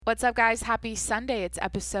What's up, guys? Happy Sunday. It's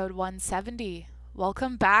episode 170.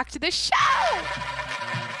 Welcome back to the show!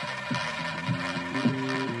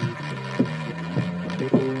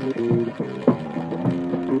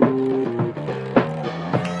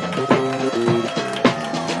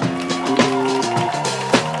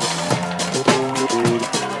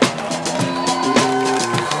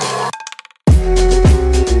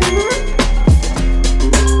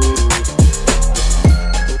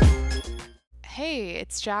 Hey,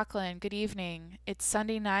 it's Jacqueline. Good evening. It's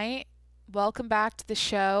Sunday night. Welcome back to the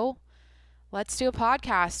show. Let's do a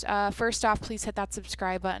podcast. First off, please hit that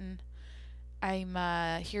subscribe button. I'm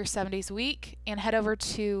here 7 days a week. And head over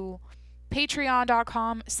to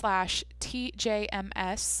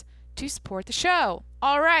patreon.com/TJMS to support the show.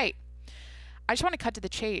 All right. I just want to cut to the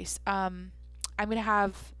chase. I'm going to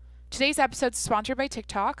have today's episode sponsored by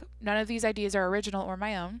TikTok. None of these ideas are original or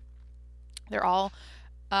my own. They're all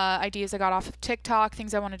ideas I got off of TikTok,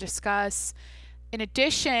 things I want to discuss. In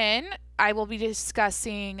addition, I will be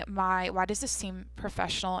discussing why does this seem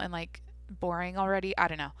professional and like boring already? I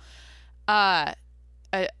don't know. A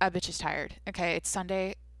bitch is tired. Okay, it's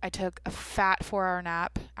Sunday. I took a fat 4-hour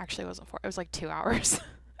nap. Actually, it wasn't 4. It was like 2 hours.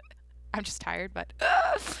 I'm just tired, but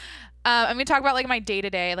I'm going to talk about like my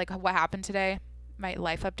day-to-day, like what happened today, my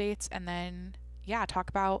life updates, and then, yeah, talk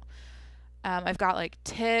about I've got like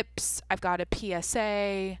tips. I've got a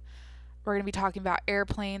PSA. We're going to be talking about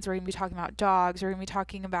airplanes. We're going to be talking about dogs. We're going to be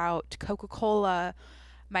talking about Coca-Cola,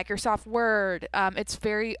 Microsoft Word. It's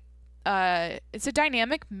a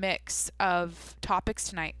dynamic mix of topics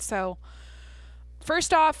tonight. So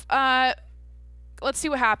first off, let's see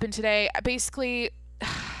what happened today. Basically,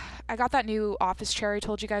 I got that new office chair I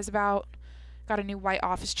told you guys about. Got a new white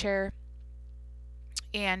office chair.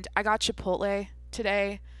 And I got Chipotle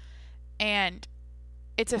today. And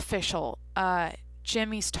it's official.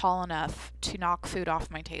 Jimmy's tall enough to knock food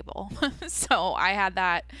off my table. So I had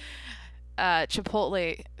that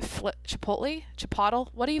Chipotle.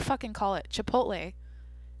 What do you fucking call it? Chipotle.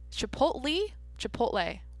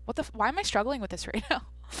 Why am I struggling with this right now?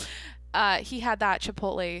 He had that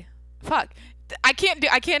Chipotle. Fuck. I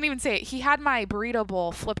can't even say it. He had my burrito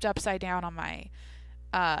bowl flipped upside down on my.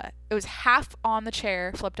 It was half on the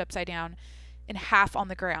chair, flipped upside down, and half on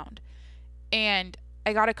the ground. And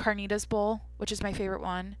I got a carnitas bowl, which is my favorite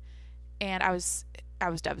one, and I was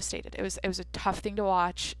devastated. It was a tough thing to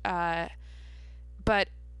watch, but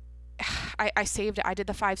I saved it. I did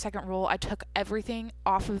the 5-second rule. I took everything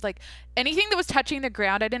off of like anything that was touching the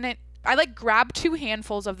ground. I like grabbed 2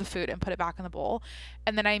 handfuls of the food and put it back in the bowl,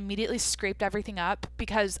 and then I immediately scraped everything up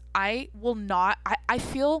because I will not. I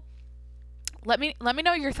feel. Let me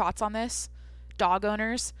know your thoughts on this, dog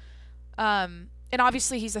owners. And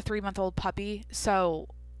obviously he's a 3-month-old puppy, so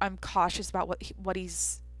I'm cautious about what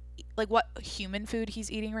he's like, what human food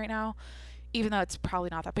he's eating right now, even though it's probably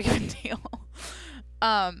not that big of a deal.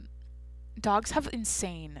 Dogs have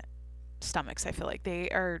insane stomachs. I feel like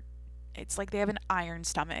it's like they have an iron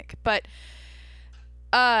stomach. But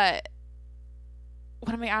what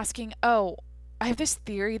am I asking? Oh, I have this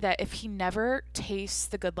theory that if he never tastes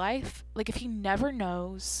the good life, like if he never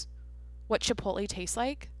knows what Chipotle tastes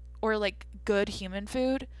like, or like good human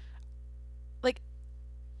food, like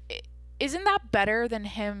isn't that better than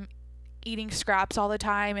him eating scraps all the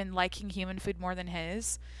time and liking human food more than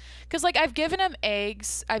his? Because like I've given him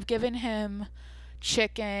eggs, I've given him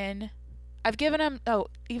chicken, I've given him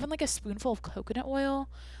even like a spoonful of coconut oil.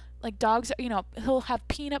 Like dogs, he'll have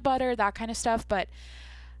peanut butter, that kind of stuff, but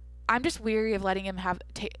I'm just weary of letting him have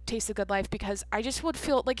taste the good life, because I just would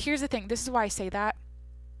feel like, here's the thing, this is why I say that,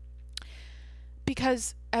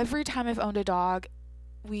 because every time I've owned a dog,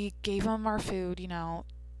 we gave him our food,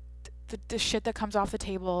 the shit that comes off the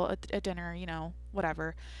table at dinner,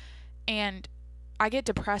 whatever. And I get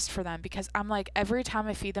depressed for them because I'm like, every time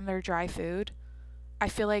I feed them their dry food, I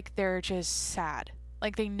feel like they're just sad.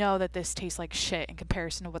 Like they know that this tastes like shit in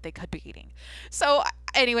comparison to what they could be eating. So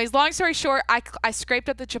anyways, long story short, I scraped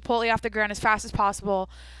up the Chipotle off the ground as fast as possible.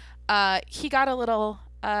 He got a little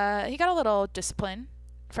discipline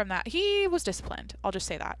from that. He was disciplined. I'll just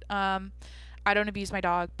say that. I don't abuse my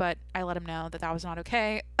dog, but I let him know that was not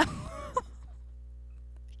okay.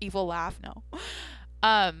 Evil laugh, no.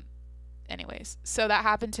 Anyways, so that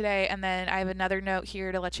happened today, and then I have another note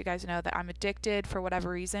here to let you guys know that I'm addicted, for whatever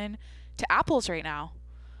reason, to apples right now.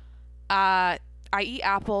 I eat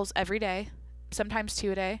apples every day, sometimes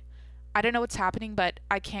 2 a day. I don't know what's happening, but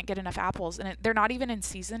I can't get enough apples, and they're not even in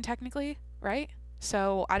season technically, right?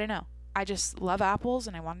 So I don't know. I just love apples,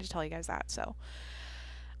 and I wanted to tell you guys that. So,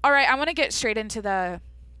 all right, I want to get straight into the.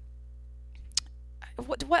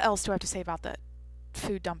 What else do I have to say about the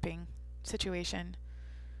food dumping situation?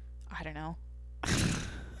 I don't know.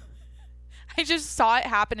 I just saw it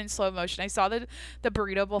happen in slow motion. I saw the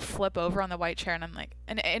burrito bowl flip over on the white chair, and I'm like,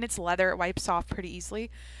 and it's leather, it wipes off pretty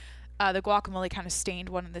easily. The guacamole kind of stained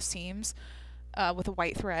one of the seams with a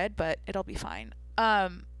white thread, but it'll be fine.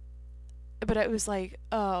 But it was like,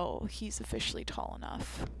 oh, he's officially tall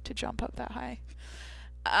enough to jump up that high.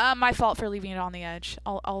 My fault for leaving it on the edge.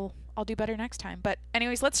 I'll do better next time. But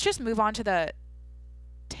anyways, let's just move on to the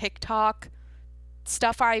TikTok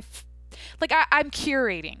stuff. I'm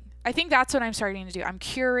curating. I think that's what I'm starting to do. I'm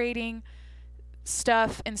curating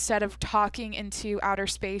stuff instead of talking into outer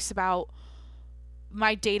space about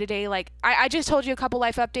my day-to-day. Like, I just told you a couple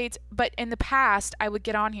life updates, but in the past, I would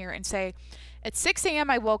get on here and say, at 6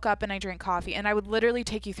 a.m. I woke up and I drank coffee, and I would literally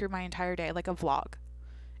take you through my entire day, like a vlog.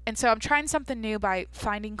 And so I'm trying something new by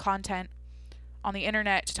finding content on the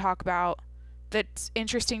internet to talk about that's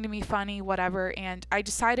interesting to me, funny, whatever. And I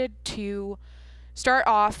decided to start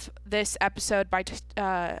off this episode by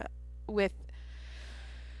with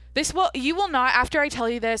this. You will not, after I tell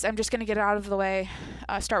you this, I'm just going to get it out of the way,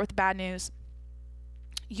 start with the bad news.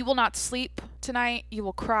 You will not sleep tonight. You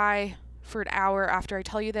will cry for an hour after I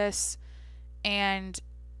tell you this. And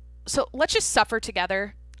so let's just suffer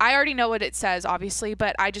together. I already know what it says, obviously,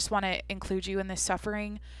 but I just want to include you in this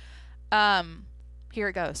suffering. Here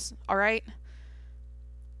it goes. All right.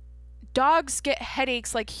 Dogs get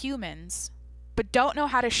headaches like humans, but don't know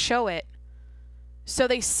how to show it. So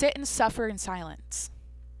they sit and suffer in silence.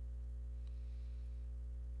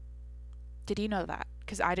 Did you know that?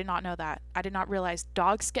 Because I did not know that. I did not realize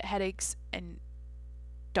dogs get headaches and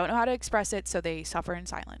don't know how to express it, so they suffer in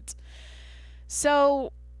silence.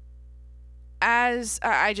 So as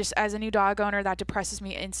a new dog owner, that depresses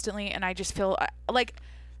me instantly, and I just feel like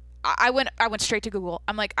I went straight to Google.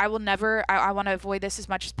 I'm like, I will never, I want to avoid this as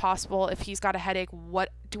much as possible. If he's got a headache, what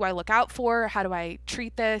do I look out for? How do I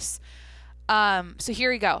treat this? So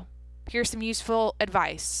here we go. Here's some useful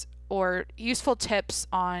advice or useful tips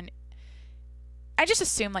on, I just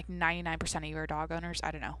assume like 99% of you are dog owners.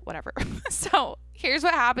 I don't know, whatever. So here's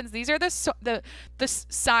what happens. These are the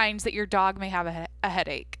signs that your dog may have a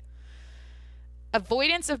headache.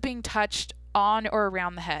 Avoidance of being touched on or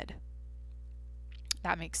around the head.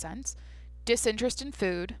 That makes sense. Disinterest in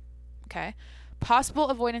food. Okay. Possible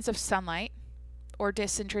avoidance of sunlight or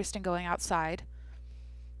disinterest in going outside.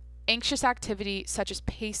 Anxious activity such as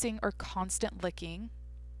pacing or constant licking.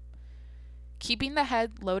 Keeping the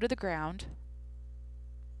head low to the ground.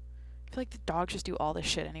 I feel like the dogs just do all this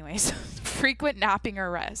shit anyways. Frequent napping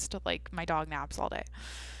or rest. Like, my dog naps all day.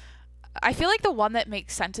 I feel like the one that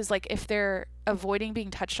makes sense is like if they're avoiding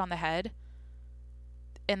being touched on the head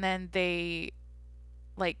and then they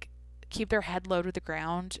like keep their head low to the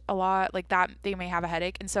ground a lot, like that, they may have a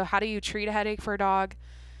headache. And so how do you treat a headache for a dog?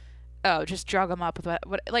 Oh, just drug them up with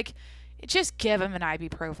what like, just give them an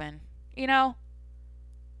ibuprofen, you know?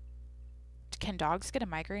 Can dogs get a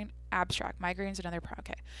migraine? Abstract. Migraine's another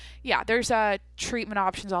okay. Yeah, there's treatment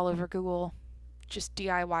options all over Google. Just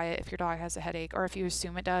DIY it if your dog has a headache or if you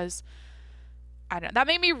assume it does. I don't know. That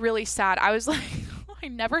made me really sad. I was like, I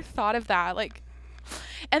never thought of that. Like,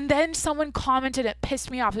 and then someone commented, it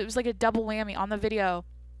pissed me off. It was like a double whammy on the video.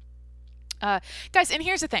 Guys, and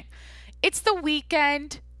here's the thing. It's the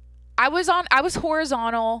weekend. I was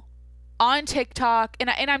horizontal on TikTok and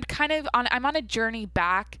I'm kind of I'm on a journey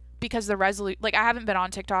back because I haven't been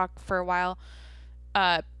on TikTok for a while.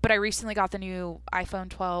 But I recently got the new iPhone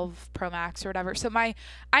 12 Pro Max or whatever. So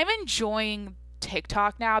I'm enjoying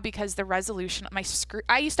TikTok now because the resolution,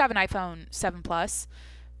 I used to have an iPhone 7 Plus,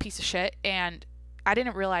 piece of shit, and I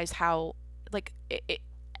didn't realize how, like,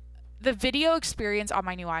 the video experience on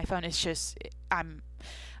my new iPhone is just, I'm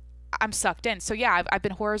sucked in. So yeah, I've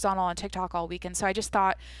been horizontal on TikTok all weekend. So I just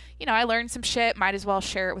thought, I learned some shit, might as well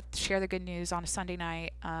share the good news on a Sunday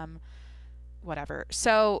night, whatever.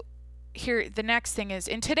 So here, the next thing is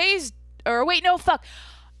in today's, or wait, no, fuck.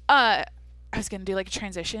 I was going to do like a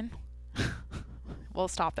transition. We'll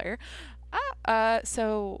stop there.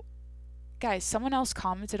 So guys, someone else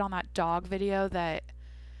commented on that dog video that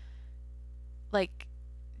like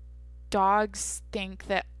dogs think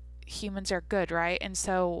that humans are good, right? And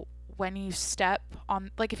so when you step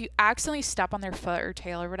on, like if you accidentally step on their foot or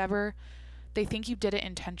tail or whatever, they think you did it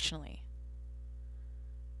intentionally.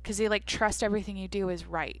 Because they like trust everything you do is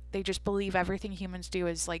right. They just believe everything humans do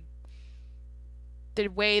is like the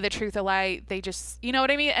way, the truth, the light. They just, you know what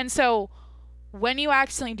I mean? And so when you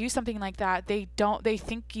accidentally do something like that, they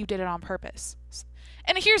think you did it on purpose.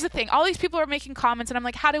 And here's the thing. All these people are making comments and I'm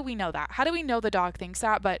like, how do we know that? How do we know the dog thinks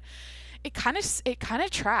that? But it kind of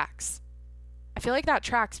tracks. I feel like that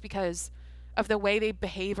tracks because of the way they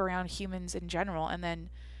behave around humans in general. And then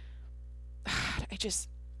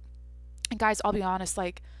and guys, I'll be honest,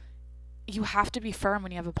 like, you have to be firm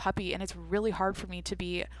when you have a puppy, and it's really hard for me to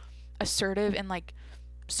be assertive and like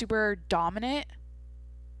super dominant.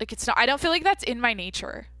 Like, it's not, I don't feel like that's in my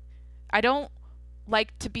nature. I don't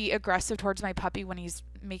like to be aggressive towards my puppy when he's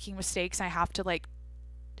making mistakes. I have to, like,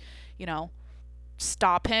 you know,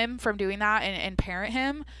 stop him from doing that and parent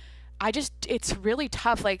him. It's really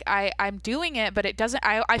tough. Like, I'm doing it, but it doesn't,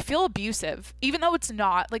 I feel abusive, even though it's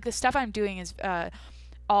not. Like, the stuff I'm doing is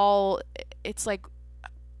it's like,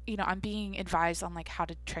 you know, I'm being advised on like how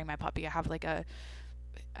to train my puppy. I have like a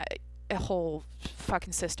whole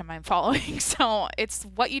fucking system I'm following. So it's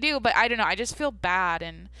what you do, but I don't know. I just feel bad,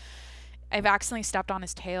 and I've accidentally stepped on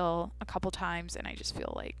his tail a couple times, and I just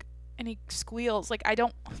feel like, and he squeals. Like, I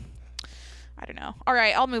don't know. All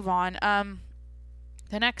right, I'll move on.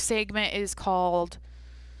 The next segment is called,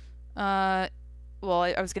 I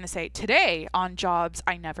was going to say today on jobs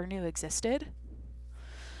I never knew existed.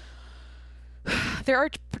 There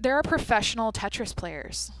are professional Tetris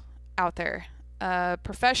players out there.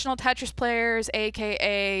 Professional Tetris players,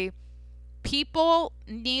 aka people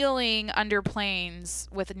kneeling under planes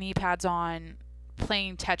with knee pads on,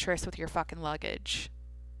 playing Tetris with your fucking luggage.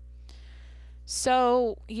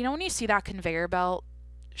 So, you know when you see that conveyor belt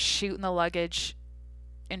shooting the luggage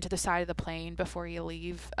into the side of the plane before you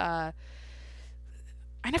leave? I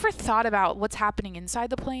never thought about what's happening inside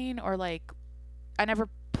the plane, or like,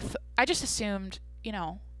 I just assumed, you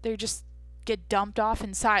know, they just get dumped off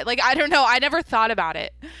inside. Like, I don't know. I never thought about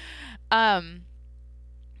it.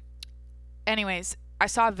 Anyways, I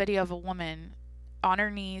saw a video of a woman on her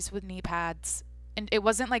knees with knee pads, and it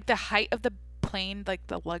wasn't like the height of the plane, like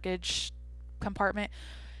the luggage compartment.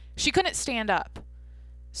 She couldn't stand up.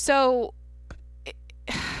 So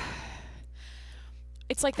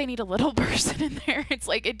it's like they need a little person in there. It's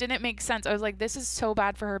like, it didn't make sense. I was like, this is so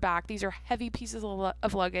bad for her back. These are heavy pieces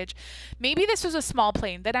of luggage. Maybe this was a small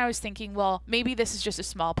plane. Then I was thinking, well, maybe this is just a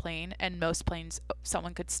small plane, and most planes,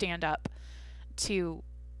 someone could stand up to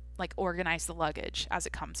like organize the luggage as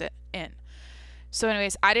it comes in. So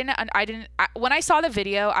anyways, when I saw the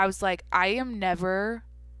video, I was like, I am never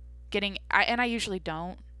getting, and I usually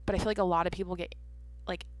don't, but I feel like a lot of people get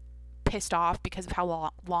like pissed off because of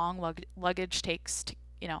how long luggage takes to,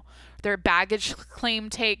 you know, their baggage claim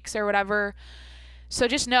takes or whatever. So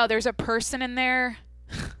just know there's a person in there.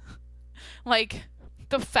 Like,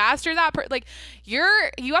 the faster that like, you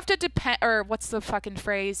have to depend, or what's the fucking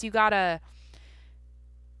phrase? You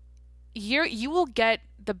will get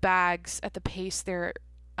the bags at the pace they're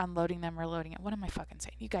unloading them or loading it. What am I fucking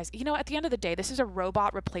saying? You guys, you know, at the end of the day, this is a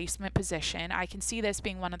robot replacement position. I can see this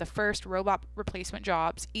being one of the first robot replacement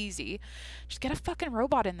jobs. Easy. Just get a fucking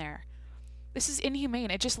robot in there. This is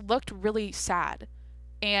inhumane. It just looked really sad.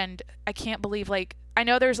 And I can't believe, like, I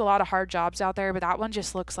know there's a lot of hard jobs out there, but that one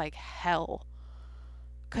just looks like hell.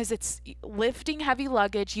 Because it's lifting heavy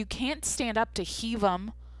luggage. You can't stand up to heave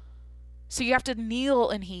them. So you have to kneel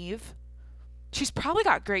and heave. She's probably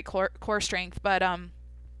got great core strength, but I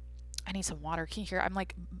need some water. Can you hear? I'm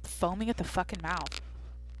like foaming at the fucking mouth.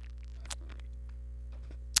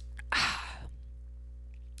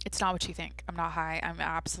 It's not what you think. I'm not high. I'm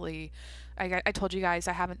absolutely, I told you guys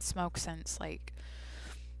I haven't smoked since like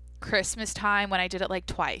Christmas time, when I did it like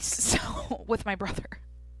twice. So with my brother.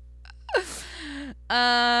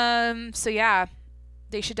 So yeah,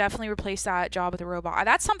 they should definitely replace that job with a robot.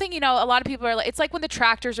 That's something, you know, a lot of people are like, it's like when the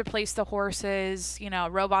tractors replace the horses, you know,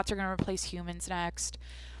 robots are going to replace humans next.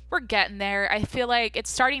 We're getting there. I feel like it's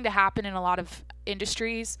starting to happen in a lot of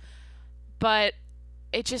industries, but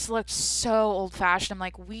it just looks so old-fashioned. I'm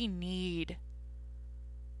like, we need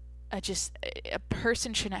a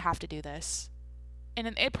person shouldn't have to do this.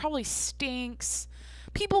 And it probably stinks.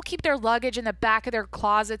 People keep their luggage in the back of their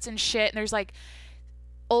closets and shit, and there's like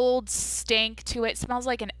old stank to it. It smells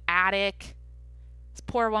like an attic. This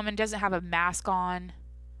poor woman doesn't have a mask on.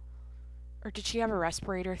 Or did she have a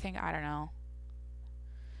respirator thing? I don't know.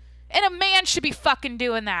 And a man should be fucking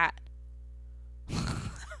doing that.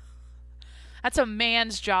 That's a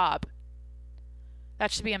man's job.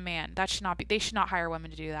 That should be a man. That should not be. They should not hire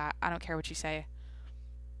women to do that. I don't care what you say.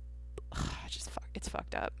 It's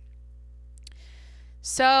fucked up.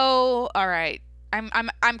 So, all right.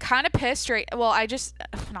 I'm kind of pissed right. Well,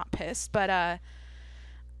 not pissed, but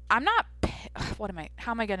I'm not.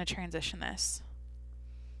 How am I going to transition this?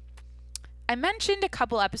 I mentioned a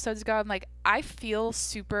couple episodes ago, I'm like, I feel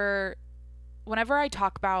super, whenever I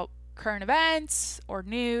talk about current events or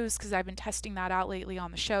news, because I've been testing that out lately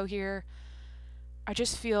on the show here, I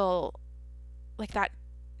just feel like that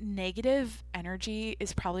negative energy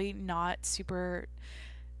is probably not super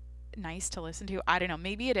nice to listen to. I don't know.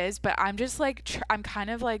 Maybe it is, but I'm just like, I'm kind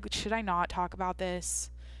of like, should I not talk about this?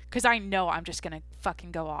 Because I know I'm just going to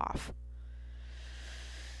fucking go off.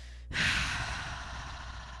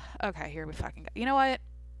 Okay, here we fucking go. You know what?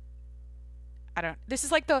 This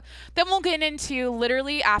is like then we'll get into,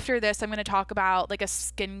 literally after this, I'm going to talk about like a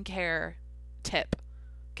skincare tip.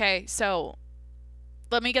 Okay, so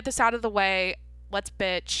let me get this out of the way. Let's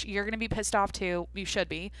bitch. You're going to be pissed off too. You should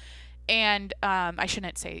be. And I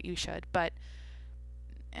shouldn't say you should, but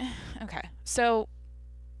okay. So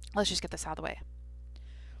let's just get this out of the way.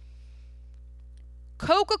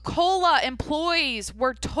 Coca-Cola employees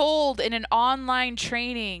were told in an online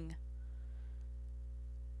training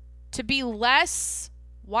to be less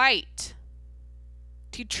white,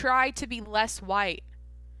 to try to be less white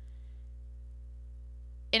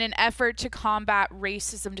in an effort to combat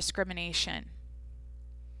racism discrimination.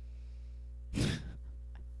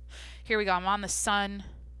 Here we go. I'm on the sun.co.uk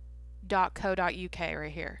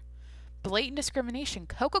right here. Blatant discrimination.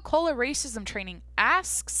 Coca-Cola racism training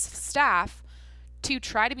asks staff to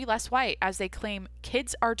try to be less white as they claim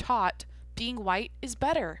kids are taught being white is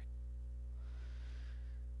better.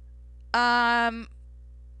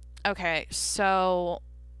 Okay, so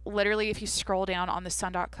literally if you scroll down on the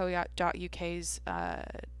sun.co.uk's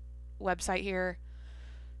website here,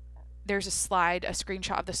 there's a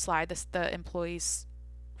screenshot of the slide the employees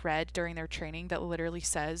read during their training that literally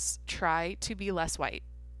says, try to be less white.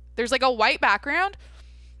 There's like a white background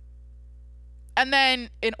and then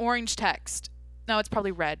an orange text. No, it's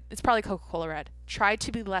probably red. It's probably Coca-Cola red. Try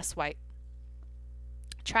to be less white.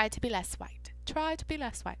 Try to be less white. Try to be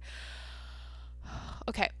less white.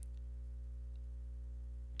 Okay.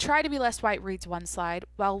 Try to be less white reads one slide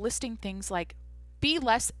while listing things like be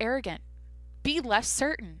less arrogant, be less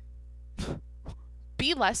certain,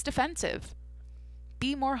 be less defensive,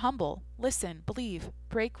 be more humble, listen, believe,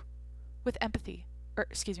 break with apathy,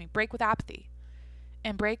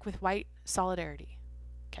 and break with white solidarity.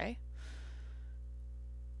 Okay?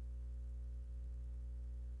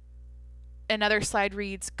 Another slide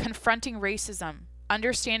reads, confronting racism,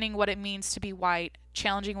 understanding what it means to be white,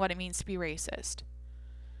 challenging what it means to be racist.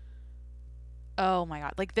 Oh my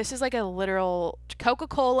God. Like, this is like a literal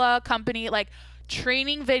Coca-Cola company, like,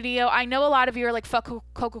 training video. I know a lot of you are like, fuck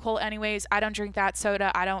Coca-Cola anyways. I don't drink that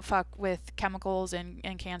soda. I don't fuck with chemicals and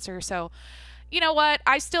cancer. So, you know what?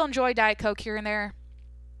 I still enjoy Diet Coke here and there.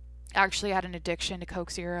 Actually, I had an addiction to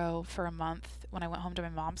Coke Zero for a month when I went home to my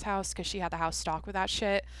mom's house because she had the house stocked with that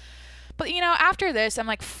shit. But, you know, after this, I'm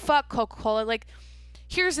like, fuck Coca-Cola. Like,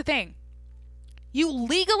 here's the thing. You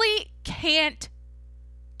legally can't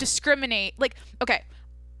discriminate. Like, okay.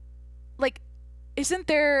 Like, isn't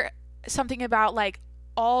there something about, like,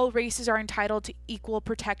 all races are entitled to equal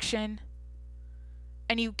protection?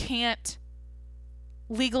 And you can't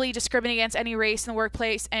legally discriminate against any race in the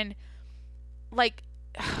workplace? And, like,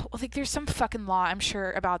 there's some fucking law, I'm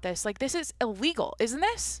sure, about this. Like, this is illegal, isn't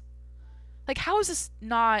this? Like, how is this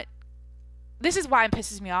not... This is why it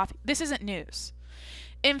pisses me off. This isn't news.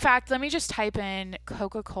 In fact, let me just type in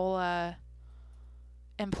Coca-Cola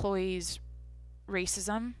employees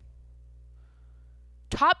racism.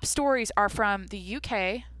 Top stories are from the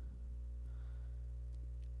UK.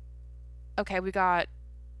 Okay, we got...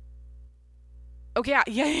 Okay,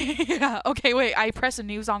 yeah. Okay, wait. I pressed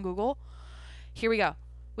news on Google. Here we go.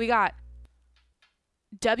 We got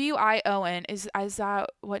WION. Is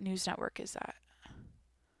that... What news network is that?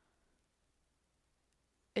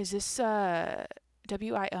 Is this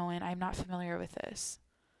WION? I'm not familiar with this.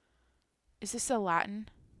 Is this a Latin?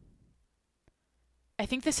 I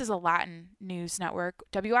think this is a Latin news network.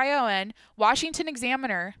 WION, Washington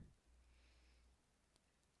Examiner.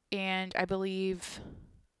 And I believe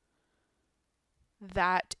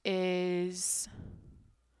that is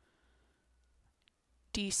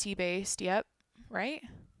DC based. Yep. Right?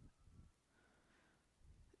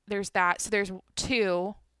 There's that. So there's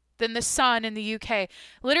two. Then the Sun in the UK.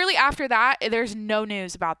 Literally after that, there's no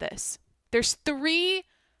news about this. There's 3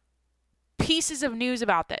 pieces of news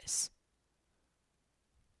about this.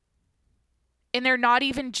 And they're not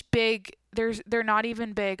even big. They're not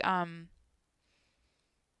even big.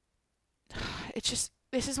 It's just,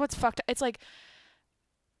 this is what's fucked up. It's like,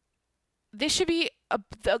 this should be,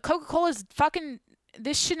 the Coca-Cola's fucking,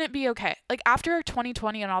 this shouldn't be okay. Like, after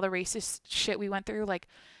 2020 and all the racist shit we went through, like,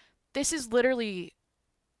 this is literally...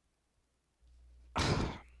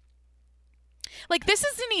 Like, this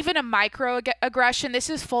isn't even a microaggression. This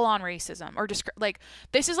is full-on racism. Or just like,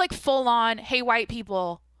 this is like full-on, hey, white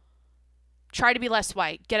people, try to be less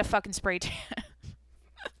white. Get a fucking spray tan.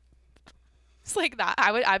 It's like that.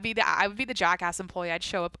 I would be the jackass employee. I'd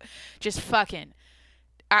show up just fucking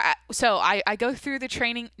I go through the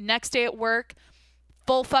training. Next day at work,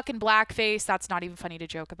 full fucking blackface. That's not even funny to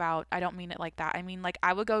joke about. I don't mean it like that. I mean, like,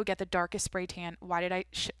 I would go get the darkest spray tan. Why did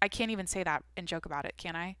I can't even say that and joke about it,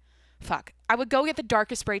 can I? Fuck. I would go get the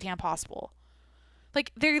darkest spray tan possible.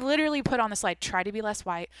 Like, they literally put on the slide, try to be less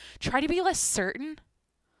white, try to be less certain.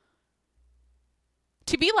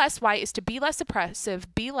 To be less white is to be less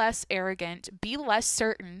oppressive, be less arrogant, be less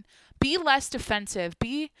certain, be less defensive,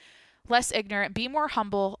 be less ignorant, be more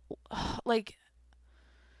humble. Like,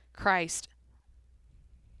 Christ.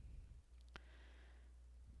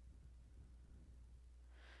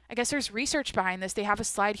 I guess there's research behind this. They have a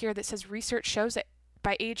slide here that says research shows that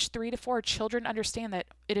by age 3 to 4, children understand that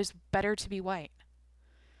it is better to be white.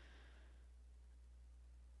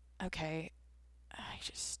 Okay.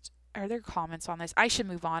 Are there comments on this? I should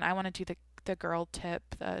move on. I want to do the girl tip,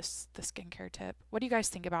 the skincare tip. What do you guys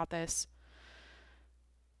think about this?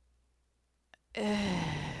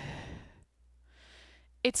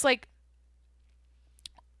 It's like,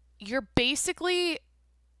 you're basically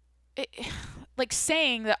like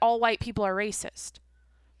saying that all white people are racist.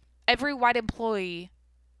 Every white employee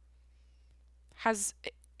has,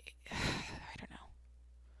 I don't know.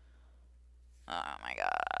 Oh my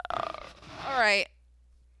God. All right.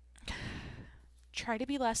 Try to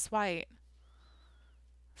be less white.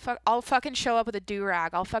 I'll fucking show up with a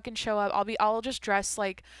do-rag. I'll fucking show up. I'll just dress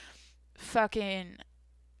like fucking,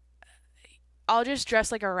 I'll just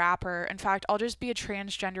dress like a rapper. In fact, I'll just be a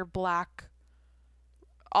transgender black.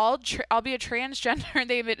 I'll be a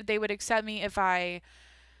transgender. They would accept me if I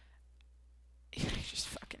just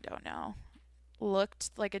fucking don't know.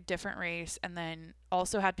 Looked like a different race and then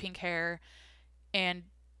also had pink hair and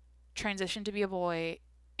transitioned to be a boy,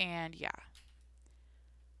 and yeah.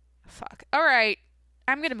 Fuck. All right.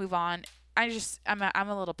 I'm going to move on. I'm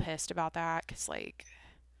a little pissed about that cuz like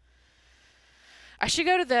I should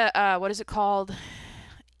go to the what is it called?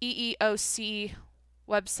 EEOC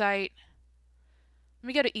website. Let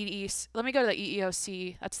me go to the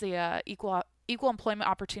EEOC. That's the Equal Employment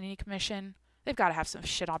Opportunity Commission. They've got to have some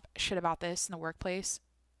shit about this in the workplace.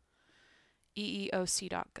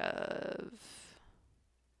 EEOC.gov.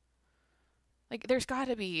 Like, there's got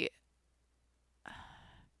to be.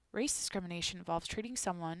 Race discrimination involves treating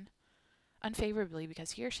someone unfavorably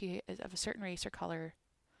because he or she is of a certain race or color.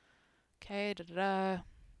 Okay,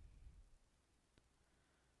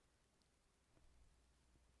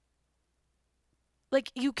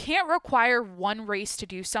 Like, you can't require one race to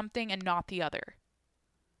do something and not the other.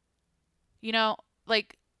 You know,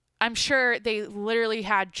 like, I'm sure they literally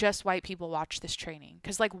had just white people watch this training.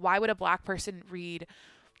 Because, like, why would a black person read,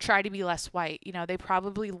 try to be less white? You know, they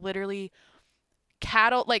probably literally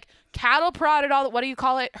cattle prodded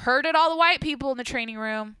herded all the white people in the training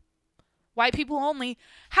room. White people only.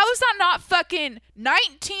 How is that not fucking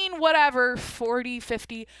 19 whatever, 40,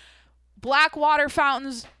 50 black water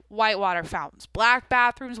fountains, white water fountains, black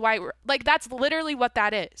bathrooms, white, like, that's literally what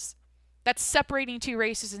that is. That's separating two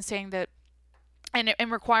races and saying that, and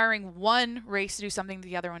requiring one race to do something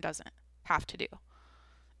the other one doesn't have to do.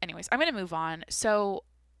 Anyways, I'm going to move on. So,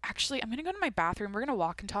 actually, I'm going to go to my bathroom. We're going to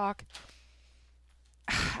walk and talk.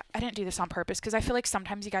 I didn't do this on purpose because I feel like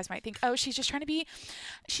sometimes you guys might think, oh, she's just trying to be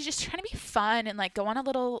fun and like go on a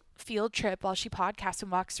little field trip while she podcasts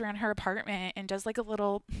and walks around her apartment and does like a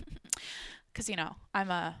little, because you know, I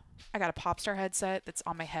got a pop star headset that's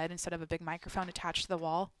on my head instead of a big microphone attached to the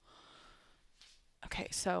wall. Okay,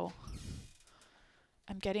 so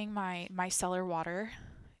I'm getting my micellar water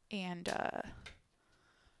and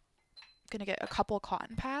gonna get a couple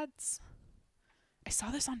cotton pads. I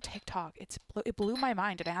saw this on TikTok. It blew my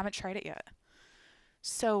mind and I haven't tried it yet.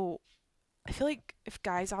 So I feel like if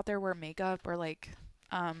guys out there wear makeup or like,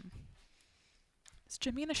 is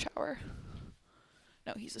Jimmy in the shower?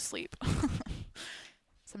 No, he's asleep.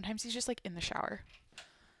 Sometimes he's just like in the shower.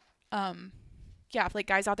 Yeah, if like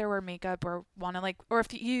guys out there wear makeup or want to like, or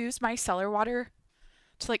if you use micellar water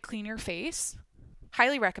to like clean your face,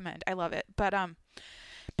 highly recommend. I love it. But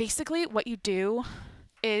basically what you do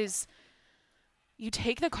is you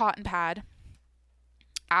take the cotton pad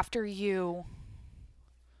after you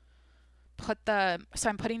so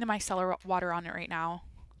I'm putting the micellar water on it right now.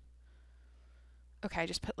 Okay, I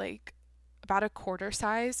just put like about a quarter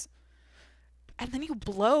size. And then you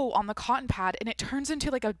blow on the cotton pad and it turns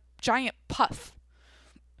into like a giant puff.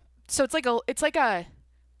 So it's like at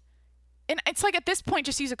this point,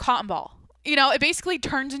 just use a cotton ball. You know, it basically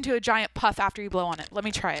turns into a giant puff after you blow on it. Let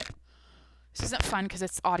me try it. This isn't fun because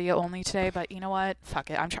it's audio only today, but you know what? Fuck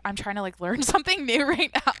it. I'm trying to like learn something new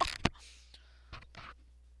right now.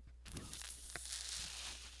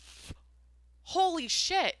 Holy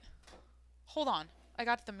shit. Hold on. I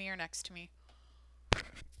got the mirror next to me.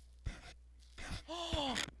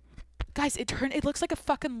 Guys, it looks like a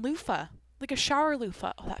fucking loofah. Like a shower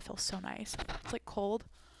loofah. Oh, that feels so nice. It's like cold.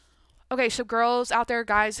 Okay, so girls out there,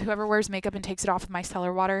 guys, whoever wears makeup and takes it off with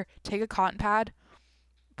micellar water, take a cotton pad,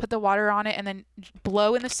 put the water on it, and then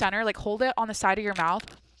blow in the center. Like hold it on the side of your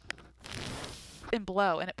mouth and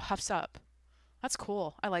blow, and it puffs up. That's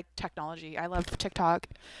cool. I like technology. I love TikTok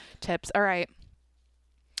tips. All right.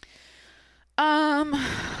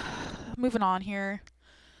 Moving on here.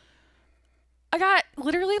 I got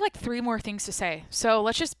literally like 3 more things to say. So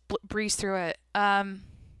let's just breeze through it.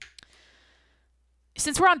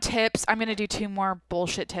 Since we're on tips, I'm going to do 2 more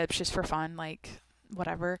bullshit tips just for fun, like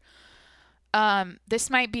whatever.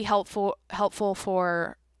 This might be helpful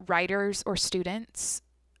for writers or students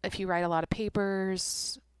if you write a lot of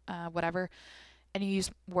papers, whatever, and you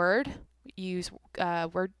use Word,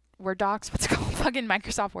 Word docs, what's it called? Fucking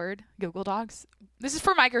Microsoft Word, Google Docs. This is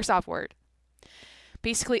for Microsoft Word.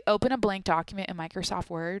 Basically, open a blank document in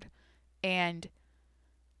Microsoft Word, and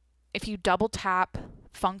if you double tap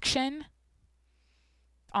function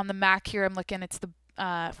on the Mac here, I'm looking, it's the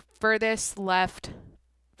furthest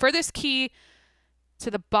key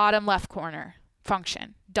to the bottom left corner,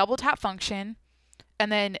 function. Double tap function,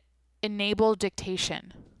 and then enable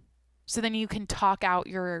dictation. So then you can talk out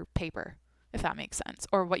your paper, if that makes sense,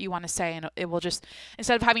 or what you want to say, and it will just,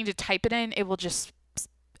 instead of having to type it in, it will just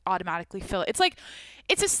automatically fill it. It's like,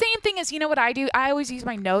 it's the same thing as, you know what I do? I always use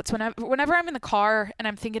my notes whenever I'm in the car and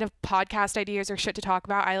I'm thinking of podcast ideas or shit to talk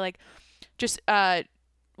about. I like just,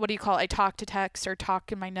 what do you call it? I talk to text or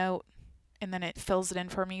talk in my note, and then it fills it in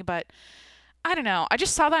for me. But I don't know. I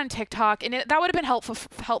just saw that on TikTok, and that would have been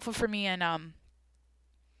helpful for me in, I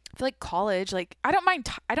feel like college. Like, I don't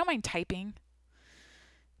mind typing.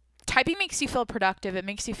 Typing makes you feel productive. It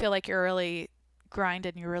makes you feel like you're really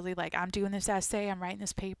grinding. You're really like, I'm doing this essay. I'm writing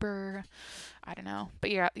this paper. I don't know.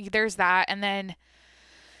 But yeah, there's that. And then,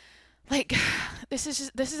 like, this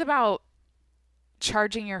is about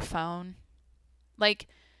charging your phone. Like,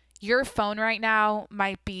 your phone right now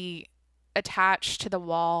might be attached to the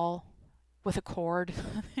wall with a cord.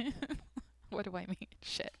 What do I mean?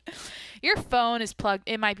 Shit. Your phone is plugged.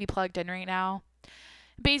 It might be plugged in right now.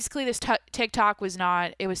 Basically, this TikTok was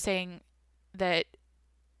not. It was saying that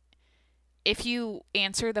if you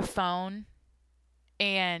answer the phone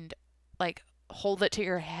and like hold it to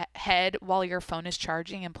your head while your phone is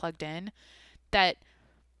charging and plugged in, that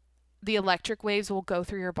the electric waves will go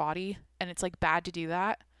through your body, and it's like bad to do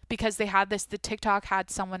that because they had this. The TikTok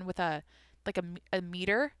had someone with a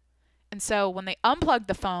meter. And so when they unplugged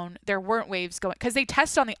the phone, there weren't waves going, because they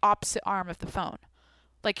test on the opposite arm of the phone.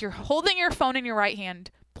 Like, you're holding your phone in your right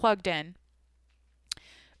hand, plugged in.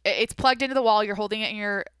 It's plugged into the wall. You're holding it in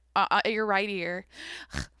your right ear.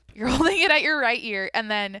 You're holding it at your right ear.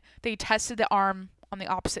 And then they tested the arm on the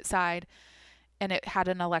opposite side, and it had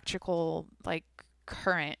an electrical, like,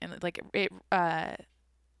 current. And, like, it, what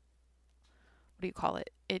do you call it?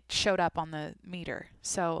 It showed up on the meter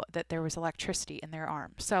so that there was electricity in their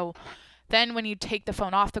arm. So then when you take the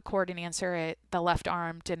phone off the cord and answer it, the left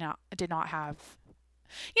arm did not have.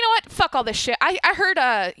 You know what? Fuck all this shit. I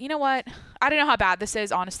heard, you know what? I don't know how bad this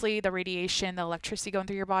is, honestly, the radiation, the electricity going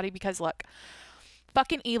through your body, because look,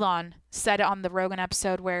 fucking Elon said it on the Rogan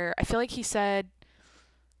episode where I feel like he said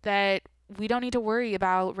that we don't need to worry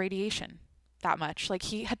about radiation that much. Like,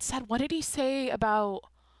 he had said, what did he say about,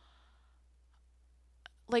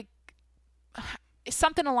 like,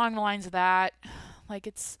 something along the lines of that. Like,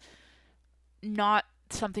 it's not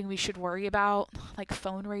something we should worry about, like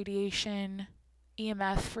phone radiation,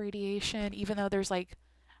 EMF radiation, even though there's like,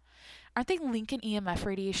 aren't they linking EMF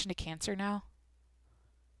radiation to cancer now?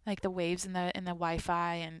 Like the waves in the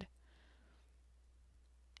Wi-Fi, and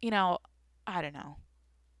you know, I don't know.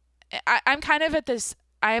 I'm kind of at this,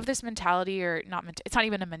 I have this mentality, or not, it's not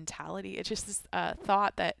even a mentality, it's just this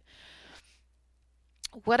thought that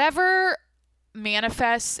whatever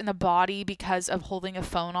manifests in the body because of holding a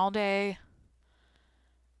phone all day,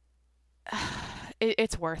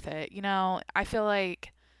 it's worth it. You know, I feel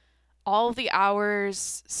like all of the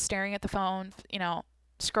hours staring at the phone, you know,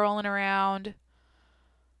 scrolling around,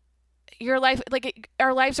 your life, like,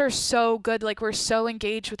 our lives are so good. Like, we're so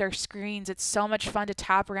engaged with our screens. It's so much fun to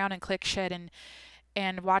tap around and click shit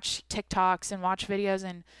and watch TikToks and watch videos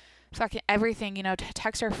and fucking everything, you know,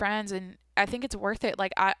 text our friends. And I think it's worth it.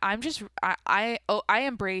 Like, I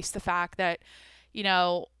embrace the fact that, you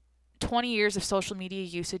know, 20 years of social media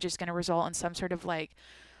usage is going to result in some sort of like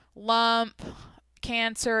lump,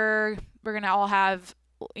 cancer. We're going to all have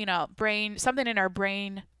brain, something in our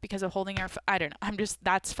brain because of holding I don't know.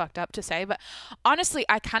 That's fucked up to say, but honestly,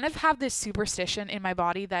 I kind of have this superstition in my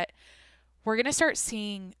body that we're going to start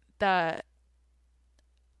seeing the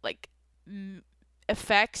like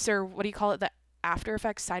effects, or what do you call it? The after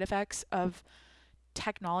effects, side effects of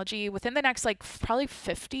technology within the next probably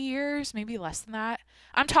 50 years, maybe less than that.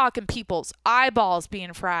 I'm talking people's eyeballs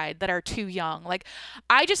being fried that are too young. Like,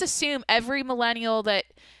 I just assume every millennial that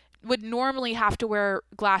would normally have to wear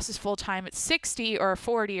glasses full time at 60 or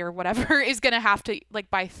 40 or whatever is going to have to,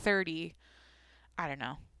 by 30. I don't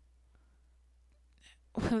know.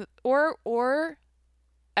 or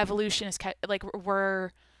evolution is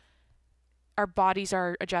we're our bodies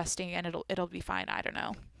are adjusting and it'll be fine. I don't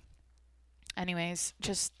know. Anyways,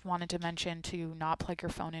 just wanted to mention to not plug your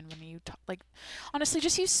phone in when you talk. Honestly,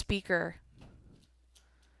 just use speaker.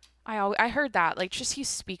 I heard that. Just use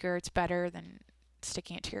speaker. It's better than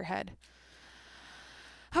sticking it to your head.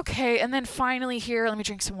 Okay, and then finally here, let me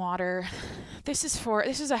drink some water. This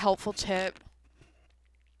is a helpful tip.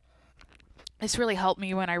 This really helped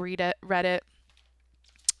me when I read it.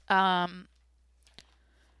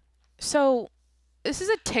 So this is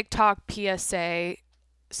a TikTok PSA.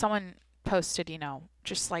 Someone posted,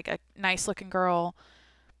 just a nice looking girl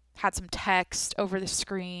had some text over the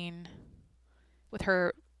screen with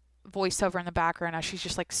her voiceover in the background as she's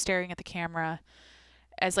just staring at the camera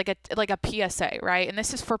as a PSA, right? And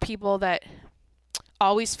this is for people that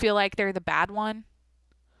always feel like they're the bad one.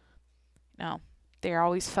 No, they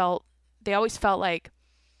always felt like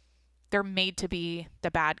they're made to be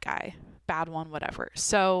the bad guy, bad one, whatever.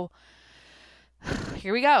 So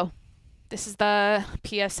here we go. This is the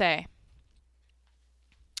PSA.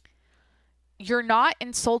 You're not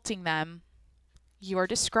insulting them. You are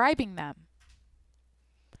describing them.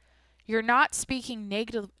 You're not speaking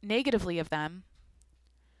negatively of them.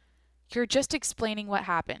 You're just explaining what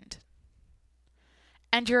happened.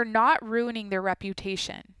 And you're not ruining their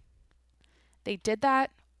reputation. They did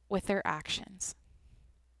that with their actions.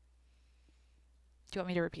 Do you want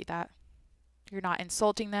me to repeat that? You're not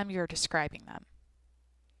insulting them. You're describing them.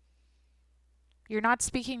 You're not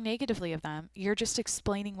speaking negatively of them. You're just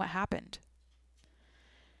explaining what happened.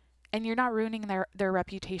 And you're not ruining their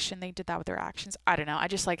reputation. They did that with their actions. I don't know. I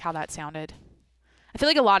just like how that sounded. I feel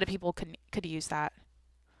like a lot of people could use that.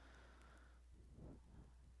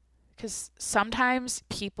 Because sometimes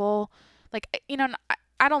people,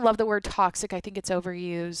 I don't love the word toxic. I think it's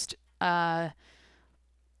overused.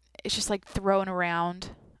 It's just thrown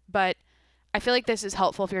around. But I feel like this is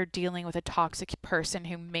helpful if you're dealing with a toxic person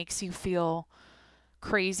who makes you feel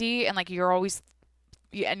crazy and you're always,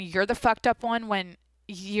 and you're the fucked up one when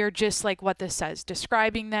you're just what this says,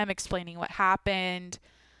 describing them, explaining what happened.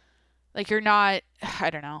 You're not, I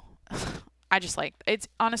don't know. I just it's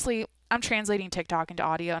honestly, I'm translating TikTok into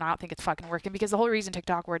audio and I don't think it's fucking working because the whole reason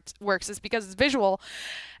TikTok works is because it's visual.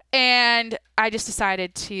 And I just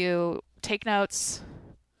decided to take notes,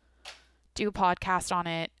 do a podcast on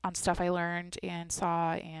it, on stuff I learned and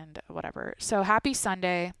saw and whatever. So happy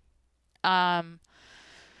Sunday. I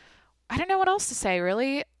don't know what else to say,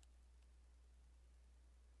 really.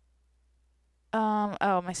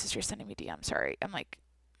 Oh, my sister's sending me DM. Sorry. I'm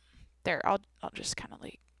there. I'll just kind of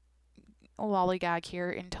lollygag here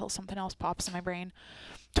until something else pops in my brain.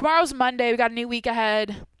 Tomorrow's Monday. We got a new week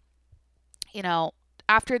ahead.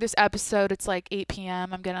 After this episode, it's 8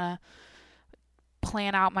 p.m. I'm going to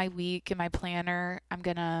plan out my week in my planner. I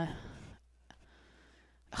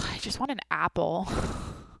just want an apple.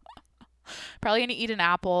 Probably going to eat an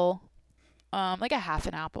apple. A half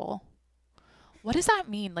an apple. What does that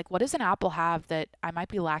mean? What does an apple have that I might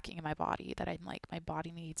be lacking in my body that I'm my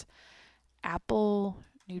body needs? Apple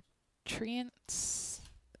nutrients?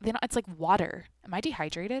 It's water. Am I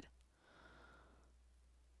dehydrated?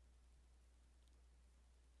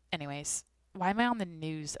 Anyways, why am I on the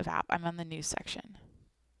news of app? I'm on the news section.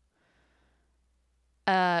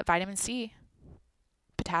 Vitamin C,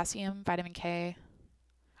 potassium, vitamin K.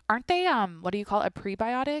 Aren't they, what do you call it? A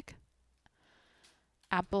prebiotic?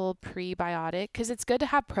 Apple prebiotic, because it's good to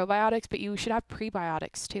have probiotics, but you should have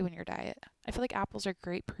prebiotics too in your diet. I feel like apples are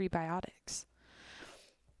great prebiotics.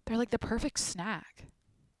 They're the perfect snack.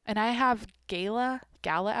 And I have gala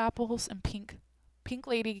apples and pink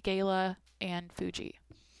lady gala and Fuji.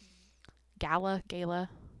 Gala.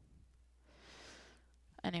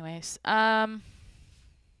 Anyways,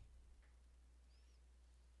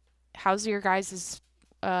 how's your guys'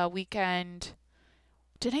 weekend?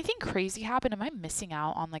 Did anything crazy happen? Am I missing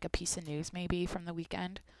out on a piece of news maybe from the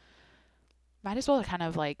weekend? Might as well kind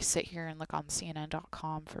of sit here and look on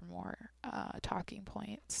CNN.com for more talking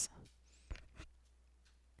points.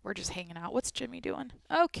 We're just hanging out. What's Jimmy doing?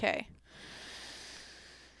 Okay.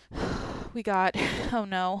 We got, oh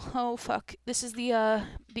no, oh fuck. This is the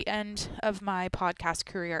end of my podcast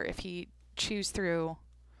career if he chews through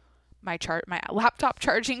my laptop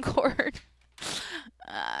charging cord.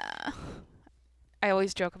 I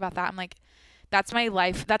always joke about that. I'm like, that's my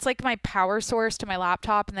life. That's like my power source to my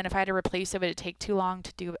laptop. And then if I had to replace it, would it take too long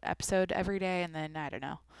to do an episode every day? And then I don't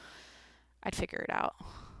know. I'd figure it out.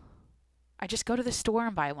 I just go to the store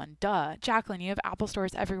and buy one. Duh. Jacqueline, you have Apple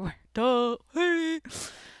stores everywhere. Duh. Hey.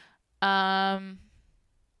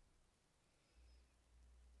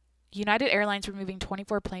 United Airlines removing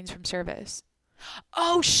 24 planes from service.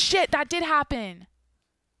 Oh shit, that did happen.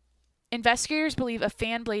 Investigators believe a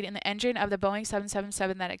fan blade in the engine of the Boeing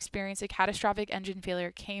 777 that experienced a catastrophic engine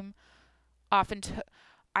failure came off into...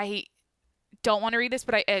 I don't want to read this,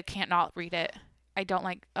 but I can't not read it. I don't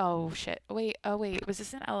like... Oh, shit. Wait. Was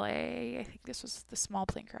this in LA? I think this was the small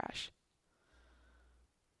plane crash.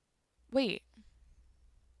 Wait.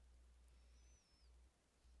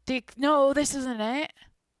 No, this isn't it.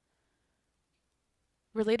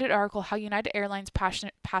 Related article, how United Airlines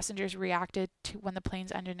passengers reacted to when the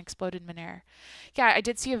plane's engine exploded midair. Yeah, I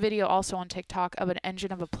did see a video also on TikTok of an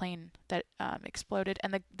engine of a plane that exploded,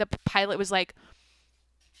 and the pilot was like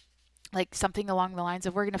something along the lines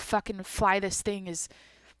of, "We're gonna fucking fly this thing as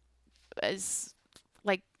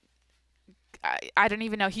like I don't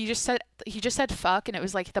even know." He just said fuck, and it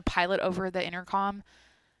was like the pilot over the intercom.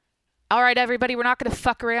 All right, everybody, we're not gonna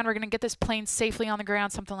fuck around. We're gonna get this plane safely on the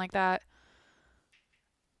ground, something like that.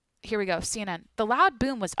 Here we go, CNN. The loud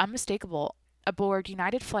boom was unmistakable aboard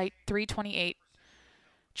United Flight 328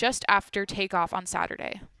 just after takeoff on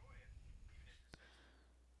Saturday.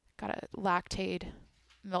 Got a Lactaid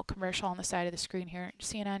milk commercial on the side of the screen here.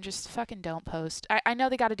 CNN, just fucking don't post. I know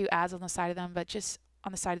they got to do ads on the side of them, but just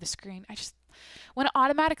on the side of the screen, when it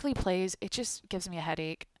automatically plays, it just gives me a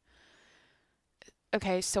headache.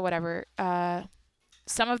 Okay, so whatever.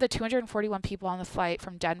 Some of the 241 people on the flight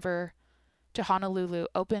from Denver to Honolulu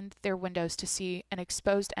opened their windows to see an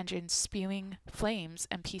exposed engine spewing flames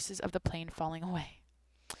and pieces of the plane falling away.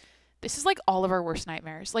 This is like all of our worst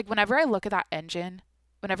nightmares. Like whenever I look at that engine,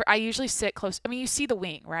 whenever I usually sit close, I mean, you see the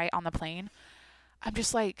wing, right, on the plane. I'm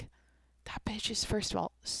just like, that bitch is, first of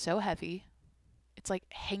all, so heavy. It's like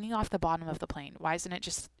hanging off the bottom of the plane. Why isn't it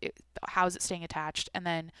just, how is it staying attached? And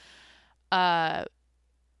then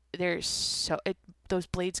those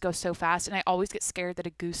blades go so fast, and I always get scared that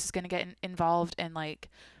a goose is going to get involved and like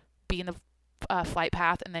be in the flight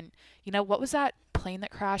path. And then, what was that plane that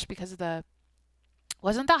crashed because of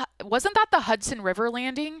wasn't that the Hudson River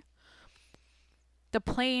landing? The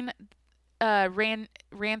plane ran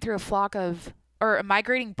through a flock of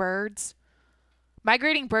migrating birds.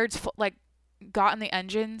 Migrating birds got in the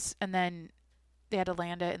engines, and then they had to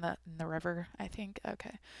land it in the river, I think.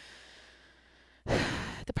 Okay.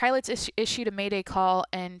 The pilots issued a mayday call,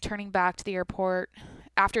 and after turning back to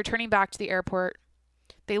the airport,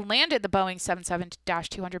 they landed the Boeing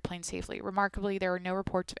 77-200 plane safely. Remarkably, there were no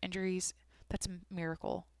reports of injuries. That's a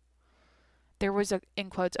miracle. There was in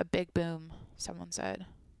quotes, a big boom, someone said.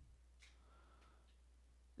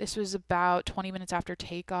 This was about 20 minutes after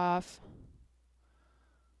takeoff.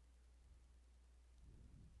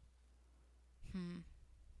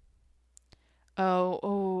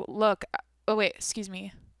 Oh, look. Oh, wait, excuse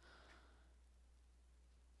me.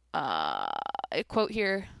 A quote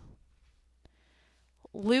here.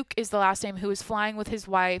 Luke is the last name, who was flying with his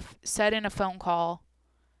wife, said in a phone call,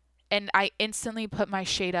 and I instantly put my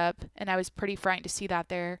shade up, and I was pretty frightened to see that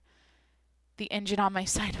there. The engine on my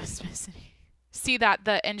side was missing. See that?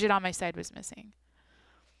 The engine on my side was missing.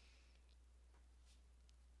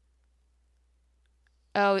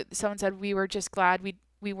 Oh, someone said we were just glad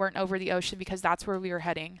we weren't over the ocean because that's where we were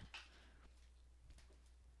heading.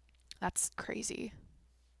 That's crazy.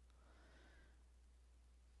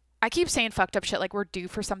 I keep saying fucked up shit like we're due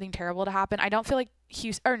for something terrible to happen. I don't feel like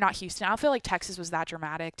not Houston. I don't feel like Texas was that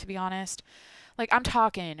dramatic, to be honest. Like, I'm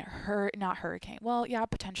talking not hurricane. Well, yeah,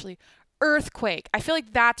 potentially earthquake. I feel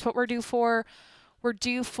like that's what we're due for. We're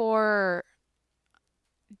due for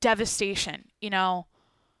devastation,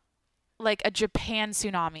 like a Japan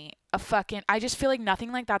tsunami, I just feel like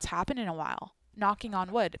nothing like that's happened in a while. Knocking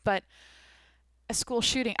on wood. But a school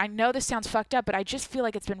shooting. I know this sounds fucked up, but I just feel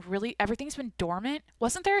like everything's been dormant.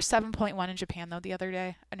 Wasn't there a 7.1 in Japan though the other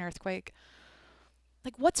day, an earthquake?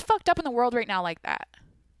 Like, what's fucked up in the world right now like that?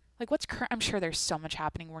 Like, I'm sure there's so much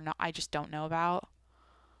happening I just don't know about.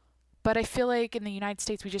 But I feel like in the United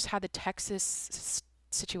States we just had the Texas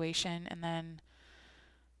situation, and then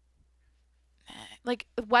like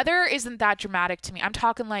weather isn't that dramatic to me. I'm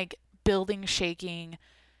talking like buildings shaking,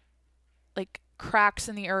 like cracks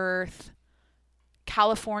in the earth.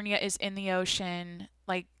 California is in the ocean,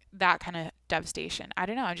 like that kind of devastation. I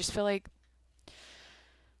don't know. I just feel like,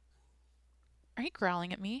 are you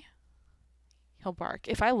growling at me? He'll bark.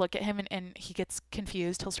 If I look at him and he gets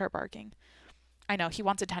confused, he'll start barking. I know. He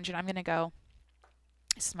wants attention. I'm going to go.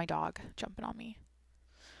 This is my dog jumping on me.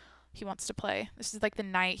 He wants to play. This is like the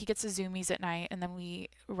night. He gets the zoomies at night, and then we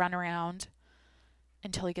run around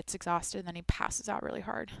until he gets exhausted, and then he passes out really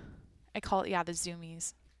hard. I call it, the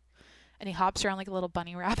zoomies. And he hops around like a little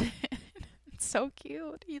bunny rabbit. It's so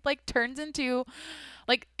cute. He like turns into,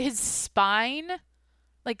 like, his spine,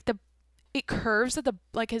 like it curves at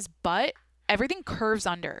like his butt. Everything curves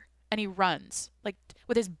under, and he runs like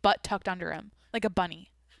with his butt tucked under him, like a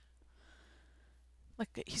bunny.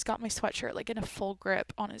 Like, he's got my sweatshirt like in a full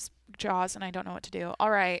grip on his jaws, and I don't know what to do.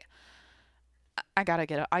 All right, I gotta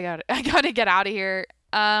get out of here.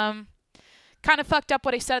 Kind of fucked up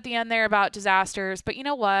what I said at the end there about disasters, but you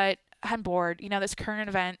know what? I'm bored. This current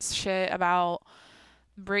events shit about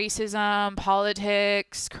racism,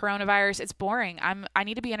 politics, coronavirus. It's boring. I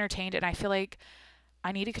need to be entertained, and I feel like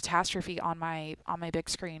I need a catastrophe on my big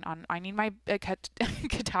screen. I need my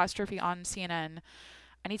catastrophe on CNN.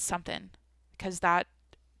 I need something, because that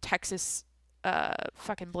Texas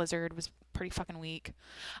fucking blizzard was pretty fucking weak.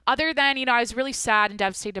 Other than, I was really sad and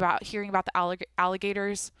devastated about hearing about the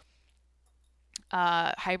alligators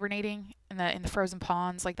hibernating in the frozen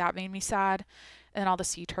ponds. Like, that made me sad. And all the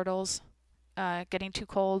sea turtles getting too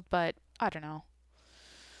cold, but I don't know.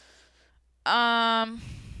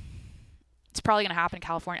 It's probably gonna happen in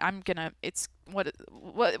California. It's what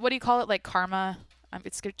do you call it? Like karma.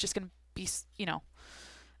 It's just gonna be,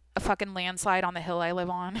 a fucking landslide on the hill I live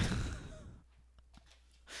on.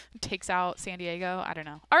 Takes out San Diego. I don't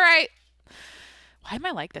know. All right. Why am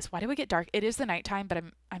I like this? Why do we get dark? It is the nighttime, but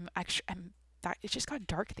it just got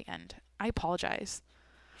dark at the end. I apologize.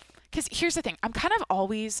 Because here's the thing. I'm kind of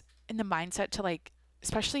always in the mindset to, like,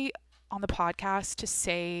 especially on the podcast, to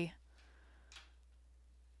say,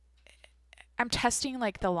 I'm testing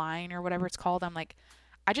like the line or whatever it's called. I'm like,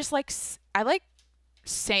 I like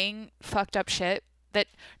saying fucked up shit that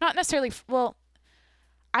not necessarily,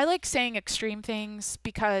 I like saying extreme things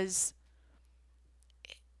because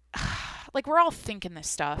like, we're all thinking this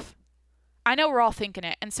stuff. I know we're all thinking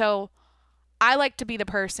it. And so I like to be the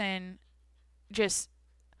person, just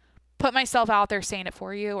put myself out there saying it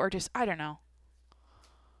for you, or just, I don't know.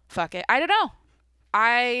 Fuck it. I don't know.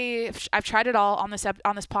 I've tried it all on this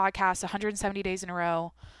podcast 170 days in a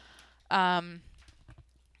row. I'm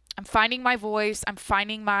finding my voice. I'm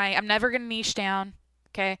never going to niche down.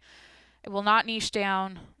 Okay. I will not niche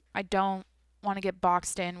down. I don't want to get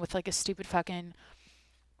boxed in with like a stupid fucking,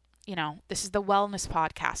 this is the wellness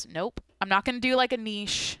podcast. Nope. I'm not going to do like a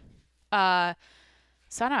niche. So I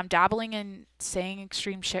don't know, I'm dabbling in saying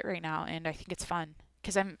extreme shit right now, and I think it's fun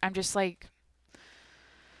because I'm just like,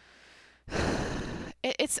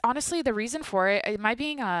 it's honestly the reason for it. Am I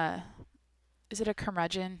being is it a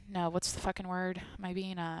curmudgeon? No, what's the fucking word? Am I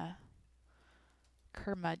being a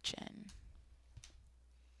curmudgeon?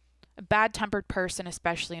 A bad-tempered person,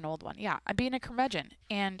 especially an old one. Yeah, I'm being a curmudgeon.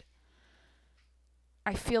 And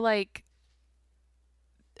I feel like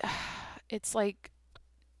it's like,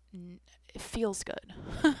 it feels good.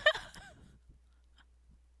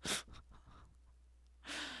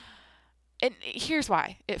 And here's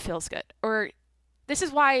why it feels good. Or this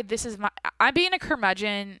is why I'm being a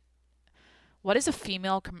curmudgeon. What is a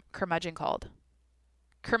female curmudgeon called?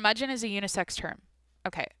 Curmudgeon is a unisex term.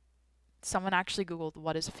 Okay. Someone actually Googled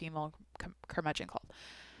what is a female curmudgeon called.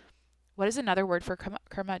 What is another word for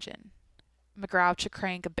curmudgeon? A grouch, a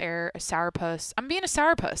crank, a bear, a sourpuss. I'm being a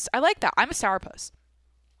sourpuss. I like that. I'm a sourpuss.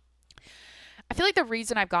 I feel like the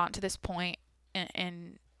reason I've gotten to this point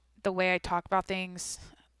in the way I talk about things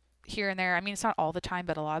here and there, I mean, it's not all the time,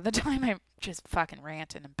 but a lot of the time I'm just fucking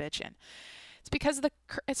ranting and bitching. It's because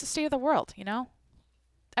it's the state of the world,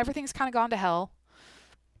 Everything's kind of gone to hell.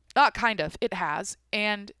 Kind of. It has.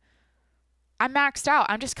 And I'm maxed out.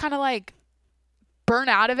 I'm just kind of like burnt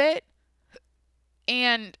out of it.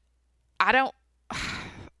 And I don't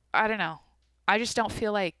know. I just don't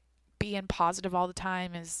feel like being positive all the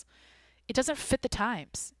time it doesn't fit the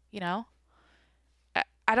times,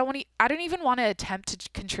 I don't even want to attempt to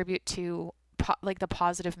contribute to like the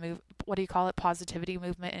positive what do you call it? Positivity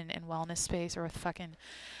movement in wellness space or with fucking,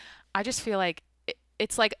 I just feel like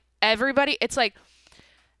it's like everybody, it's like,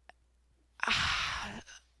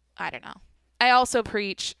 I don't know. I also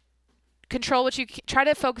preach control what you try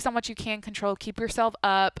to focus on what you can control, keep yourself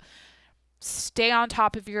up, stay on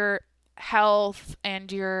top of your health and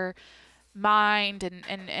your mind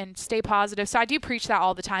and stay positive. So I do preach that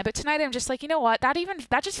all the time. But tonight I'm just like, you know what?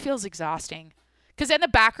 That just feels exhausting. Because in the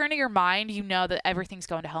background of your mind, you know that everything's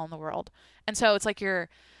going to hell in the world. And so it's like you're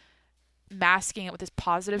masking it with this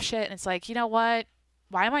positive shit. And it's like, you know what?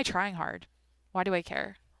 Why am I trying hard? Why do I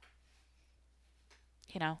care?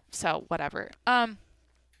 You know, so whatever. I'm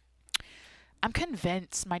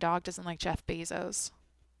convinced my dog doesn't like Jeff Bezos.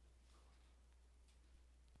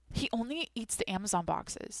 He only eats the Amazon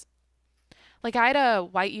boxes. Like, I had a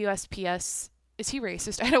white USPS. Is he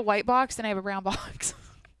racist? I had a white box and I have a brown box.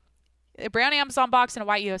 A brown Amazon box and a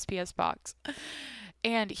white USPS box.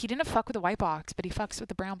 And he didn't fuck with the white box, but he fucks with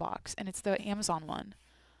the brown box. And it's the Amazon one.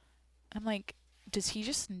 I'm like, does he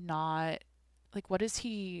just not... Like, why does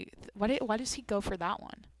he go for that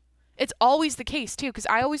one? It's always the case, too, because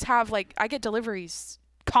I always have, like, I get deliveries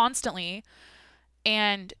constantly.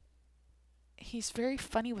 And he's very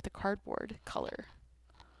funny with the cardboard color.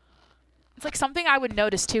 It's like something I would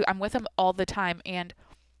notice too. I'm with him all the time, and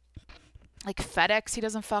like FedEx he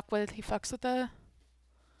doesn't fuck with. He fucks with the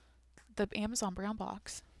Amazon brown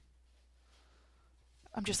box.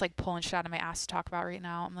 I'm just like pulling shit out of my ass to talk about right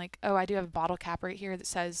now. I'm like, oh, I do have a bottle cap right here that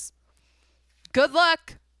says good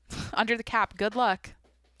luck under the cap. Good luck.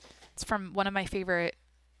 It's from one of my favorite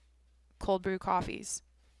cold brew coffees,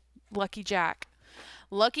 Lucky Jack.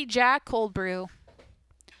 Lucky Jack cold brew.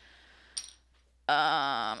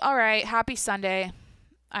 All right. Happy Sunday.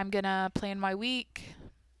 I'm gonna plan my week,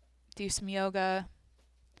 do some yoga,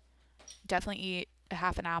 definitely eat a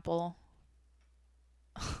half an apple.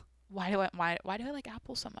 Why do I like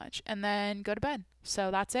apples so much? And then go to bed.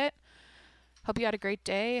 So that's it. Hope you had a great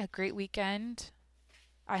day, a great weekend.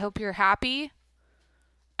 I hope you're happy.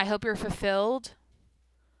 I hope you're fulfilled.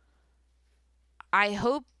 I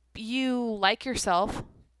hope you like yourself.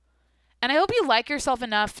 And I hope you like yourself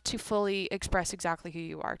enough to fully express exactly who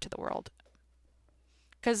you are to the world.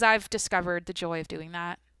 Because I've discovered the joy of doing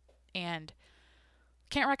that. And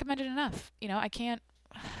can't recommend it enough. You know, I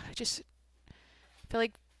just feel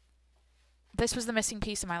like this was the missing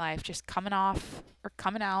piece in my life. Just coming off or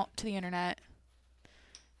coming out to the internet.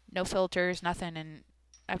 No filters, nothing. And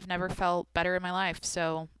I've never felt better in my life.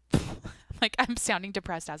 So, like, I'm sounding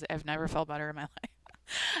depressed as I've never felt better in my life.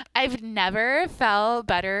 I've never felt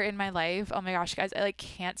better in my life. Oh my gosh, guys, I like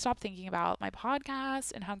can't stop thinking about my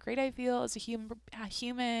podcast and how great I feel as a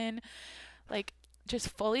human, like just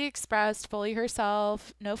fully expressed, fully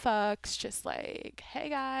herself, no fucks, just like, hey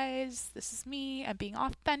guys, this is me. I'm being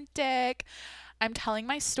authentic. I'm telling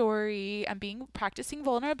my story. I'm practicing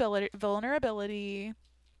vulnerability.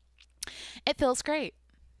 It feels great.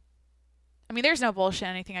 I mean, there's no bullshit in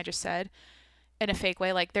anything I just said. In a fake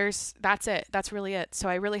way, like that's it. That's really it. So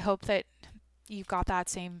I really hope that you've got that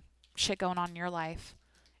same shit going on in your life.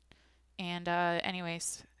 And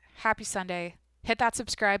anyways, happy Sunday. Hit that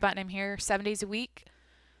subscribe button. I'm here 7 days a week.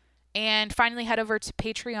 And finally head over to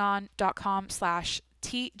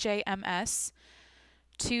patreon.com/TJMS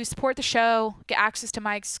to support the show, get access to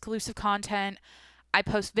my exclusive content. I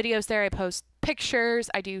post videos there. I post pictures.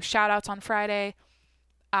 I do shout outs on Friday.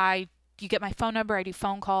 You get my phone number. I do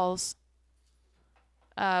phone calls.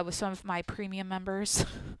 With some of my premium members,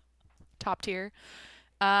 top tier.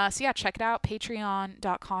 So yeah, check it out,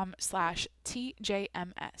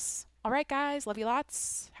 patreon.com/TJMS. All right, guys, love you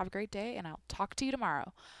lots. Have a great day, and I'll talk to you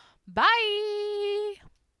tomorrow. Bye.